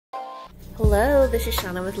Hello, this is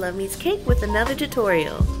Shauna with Love Meets Cake with another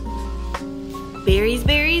tutorial. Berries,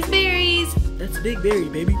 berries, berries! That's a big berry,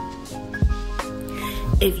 baby.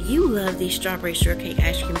 If you love these strawberry shortcake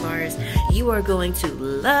ice cream bars, you are going to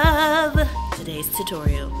love today's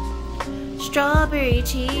tutorial. Strawberry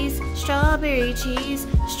cheese, strawberry cheese,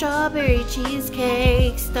 strawberry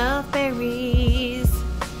cheesecake, stuffed berries.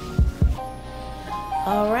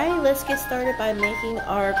 Alright, let's get started by making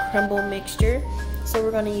our crumble mixture. So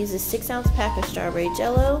we're going to use a 6-ounce pack of strawberry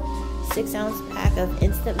jello, 6-ounce pack of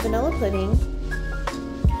instant vanilla pudding,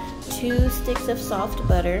 2 sticks of soft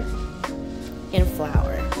butter, and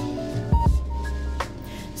flour.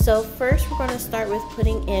 So first we're going to start with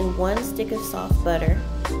putting in 1 stick of soft butter,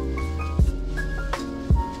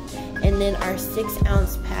 and then our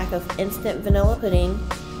 6-ounce pack of instant vanilla pudding.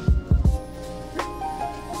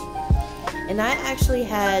 And I actually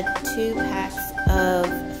had 2 packs of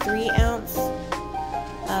 3-ounce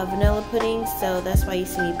vanilla pudding, so that's why you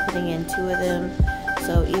see me putting in 2 of them.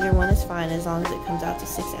 So either one is fine as long as it comes out to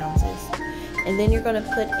 6 ounces. And then you're going to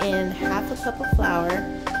put in half a cup of flour,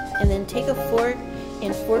 and then take a fork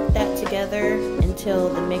and fork that together until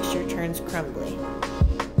the mixture turns crumbly.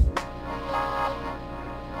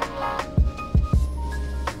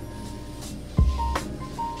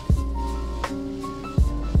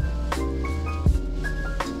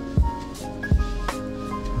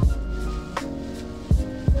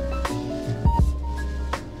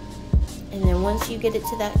 And then once you get it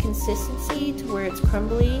to that consistency to where it's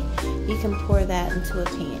crumbly, you can pour that into a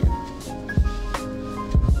pan.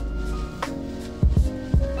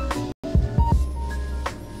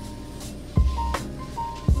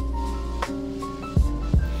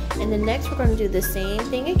 And then next we're going to do the same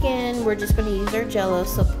thing again. We're just going to use our jello.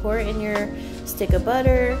 So pour in your stick of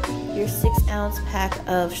butter, your 6-ounce pack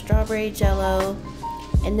of strawberry jello,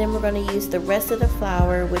 and then we're going to use the rest of the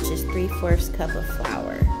flour, which is 3/4 cup of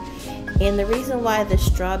flour. And the reason why the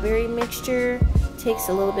strawberry mixture takes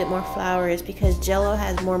a little bit more flour is because jello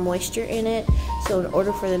has more moisture in it. So in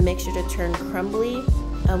order for the mixture to turn crumbly,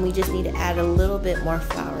 we just need to add a little bit more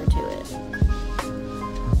flour to it.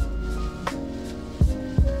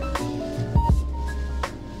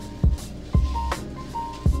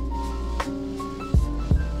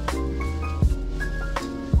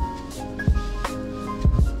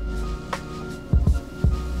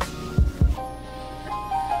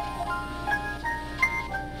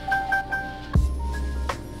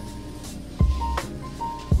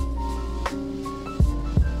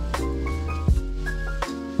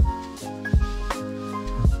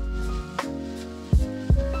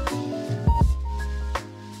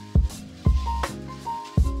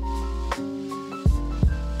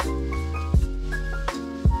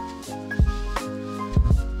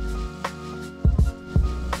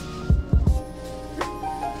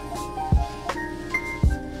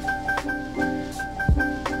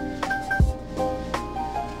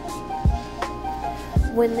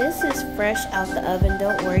 When this is fresh out the oven,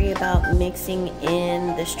 don't worry about mixing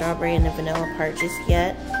in the strawberry and the vanilla part just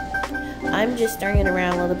yet. I'm just stirring it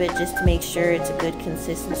around a little bit just to make sure it's a good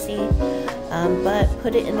consistency. But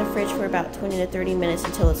put it in the fridge for about 20 to 30 minutes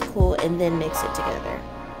until it's cool, and then mix it together.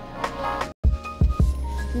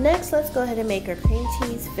 Next, let's go ahead and make our cream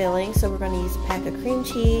cheese filling. So we're going to use a pack of cream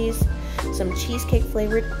cheese, some cheesecake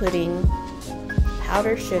flavored pudding,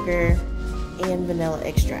 powdered sugar, and vanilla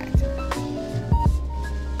extract.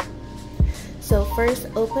 So first,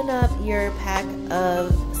 open up your pack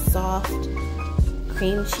of soft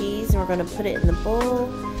cream cheese, and we're going to put it in the bowl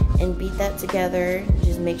and beat that together.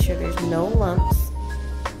 Just make sure there's no lumps.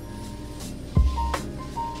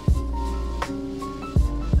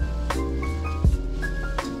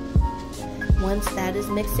 Once that is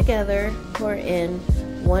mixed together, pour in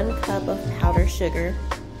 1 cup of powdered sugar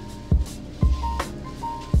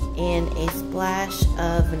and a splash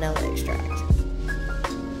of vanilla extract.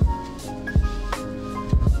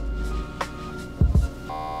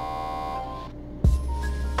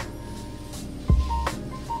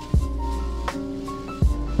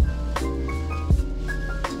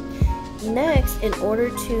 Next, in order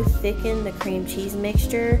to thicken the cream cheese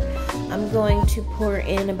mixture, I'm going to pour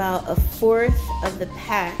in about 1/4 of the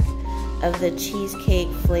pack of the cheesecake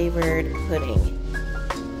flavored pudding.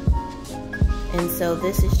 And so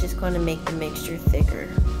this is just going to make the mixture thicker.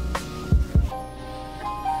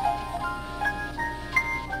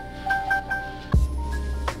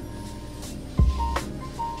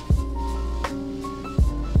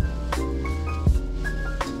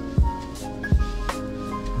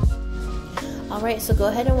 Alright, so go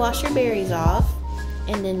ahead and wash your berries off,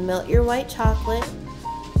 and then melt your white chocolate.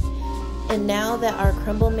 And now that our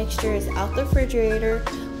crumble mixture is out the refrigerator,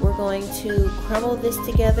 we're going to crumble this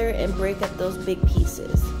together and break up those big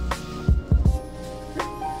pieces.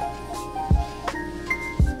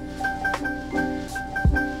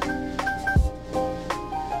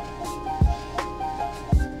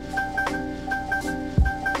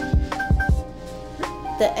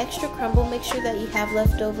 The extra crumble mixture that you have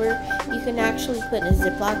left over, you can actually put in a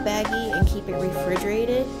Ziploc baggie and keep it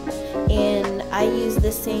refrigerated. And I use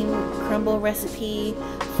the same crumble recipe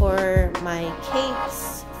for my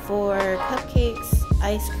cakes, for cupcakes,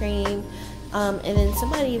 ice cream, and then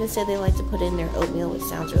somebody even said they like to put in their oatmeal, which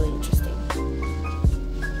sounds really interesting.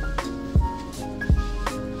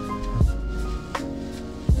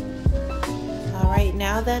 Alright,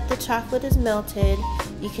 now that the chocolate is melted,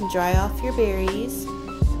 you can dry off your berries.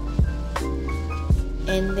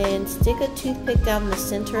 And then stick a toothpick down the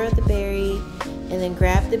center of the berry and then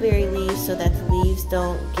grab the berry leaves so that the leaves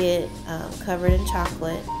don't get covered in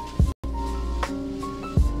chocolate.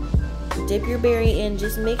 Dip your berry in.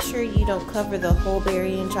 Just make sure you don't cover the whole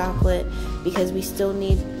berry in chocolate because we still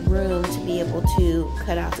need room to be able to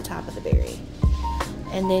cut out the top of the berry.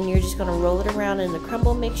 And then you're just going to roll it around in the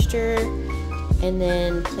crumble mixture and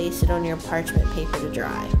then place it on your parchment paper to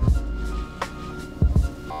dry.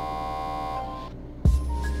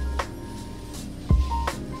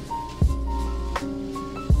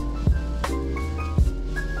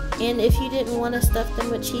 And if you didn't want to stuff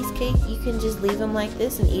them with cheesecake, you can just leave them like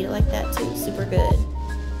this and eat it like that too. Super good.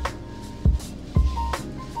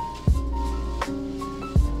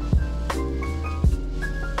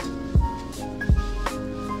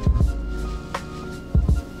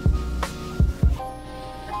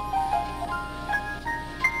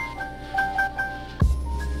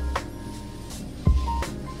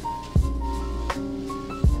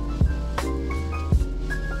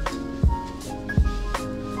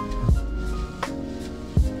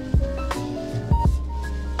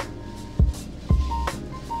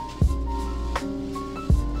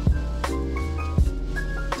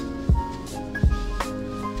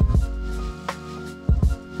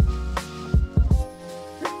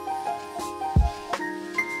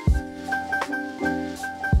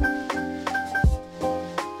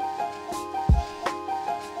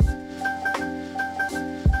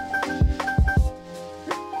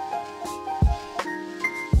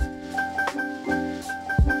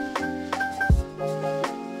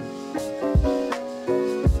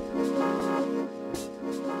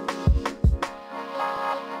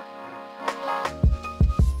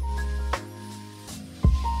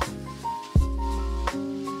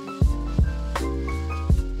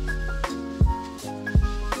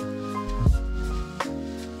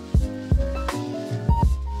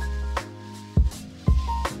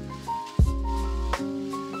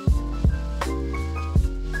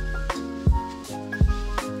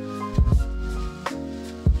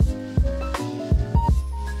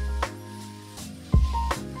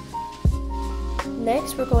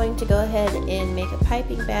 Next, we're going to go ahead and make a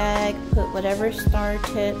piping bag, put whatever star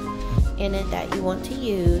tip in it that you want to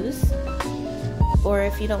use. Or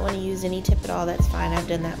if you don't want to use any tip at all, that's fine. I've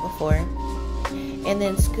done that before. And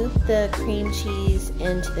then scoop the cream cheese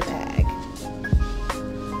into the bag.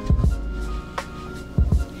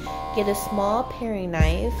 Get a small paring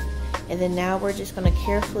knife, and then now we're just going to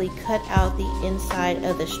carefully cut out the inside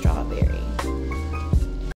of the strawberry.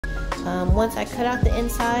 Once I cut out the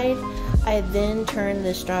inside, I then turn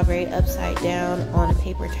the strawberry upside down on a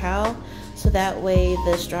paper towel so that way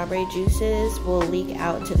the strawberry juices will leak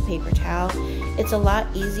out to the paper towel. It's a lot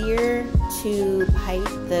easier to pipe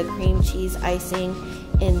the cream cheese icing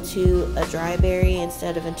into a dry berry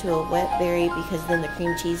instead of into a wet berry because then the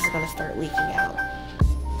cream cheese is going to start leaking out.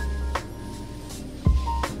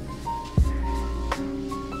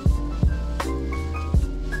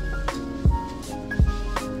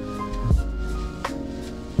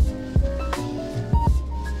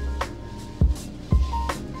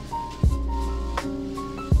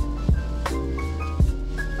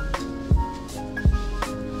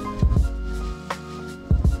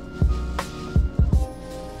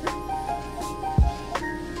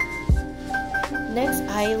 Next,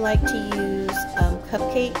 I like to use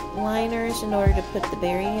cupcake liners in order to put the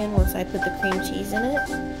berry in once I put the cream cheese in it.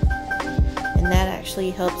 And that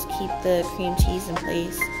actually helps keep the cream cheese in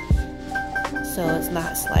place so it's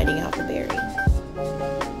not sliding out the berry.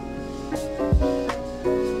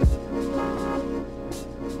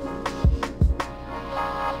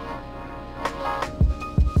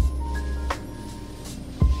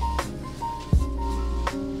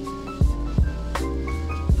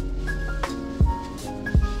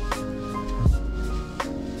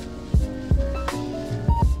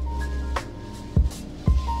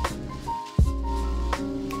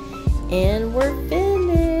 And we're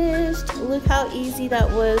finished. Look how easy that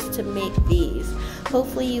was to make these.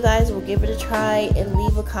 Hopefully you guys will give it a try and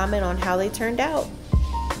leave a comment on how they turned out.